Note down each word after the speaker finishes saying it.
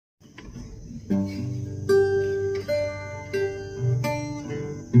You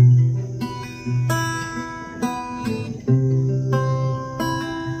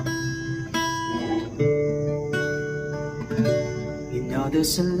know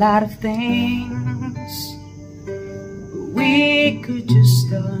there's a lot of things we could just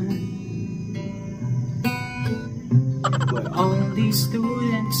done. We're only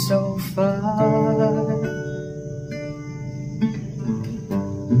students so far,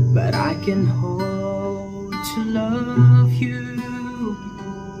 but I can hope to love you,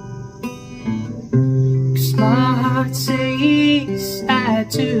 'cause my heart says I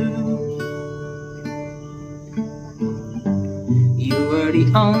do. You were the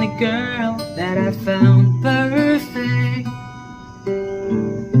only girl that I found perfect.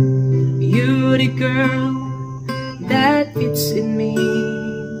 You're the girl that fits in me.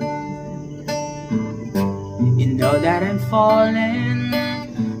 You know that I'm falling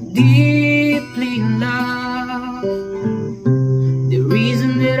deeply in love. The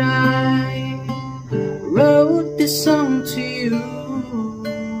reason that I wrote this song to you.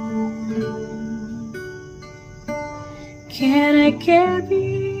 Can I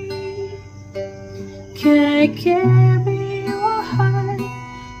carry your heart?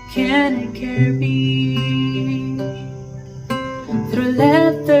 Can I carry through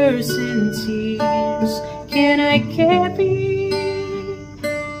letters and tears? Can I carry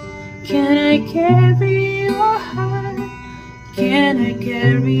your heart? Can I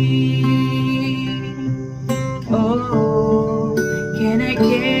carry? Oh, can I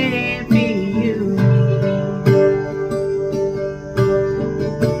carry you?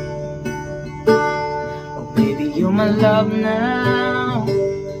 Oh, baby, you're my love now,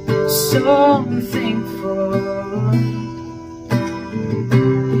 so I'm thankful.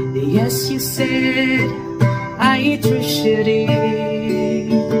 Yes, you said I treasured it.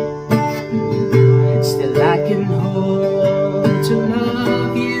 Still I can hope to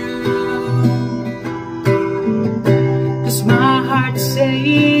love you, 'cause my heart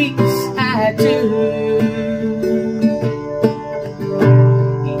says I do.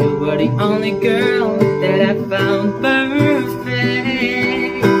 You were the only girl that I found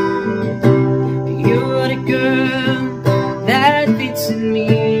perfect. You're the girl that fits in me.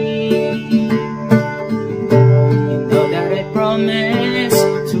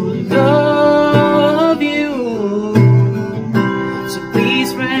 To love you, so please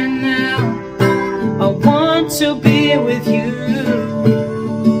right now I want to be with you.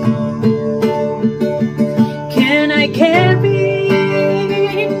 Can I carry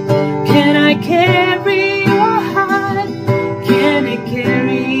your heart? Can I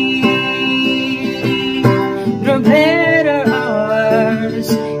carry the better hours?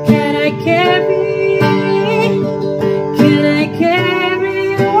 Can I carry? Can I carry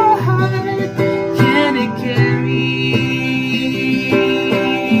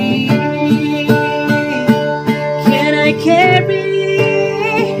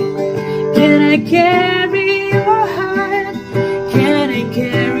your heart? Can I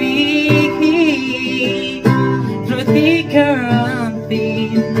carry through thicker and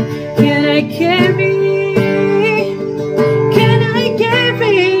thin? Can I carry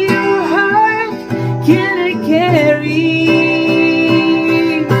your heart? Can I carry?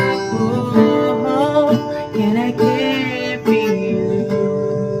 Oh, can I carry you?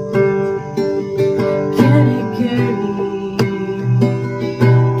 Can I carry?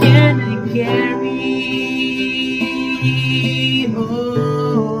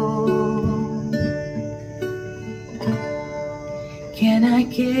 Can I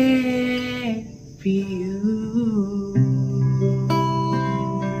carry you?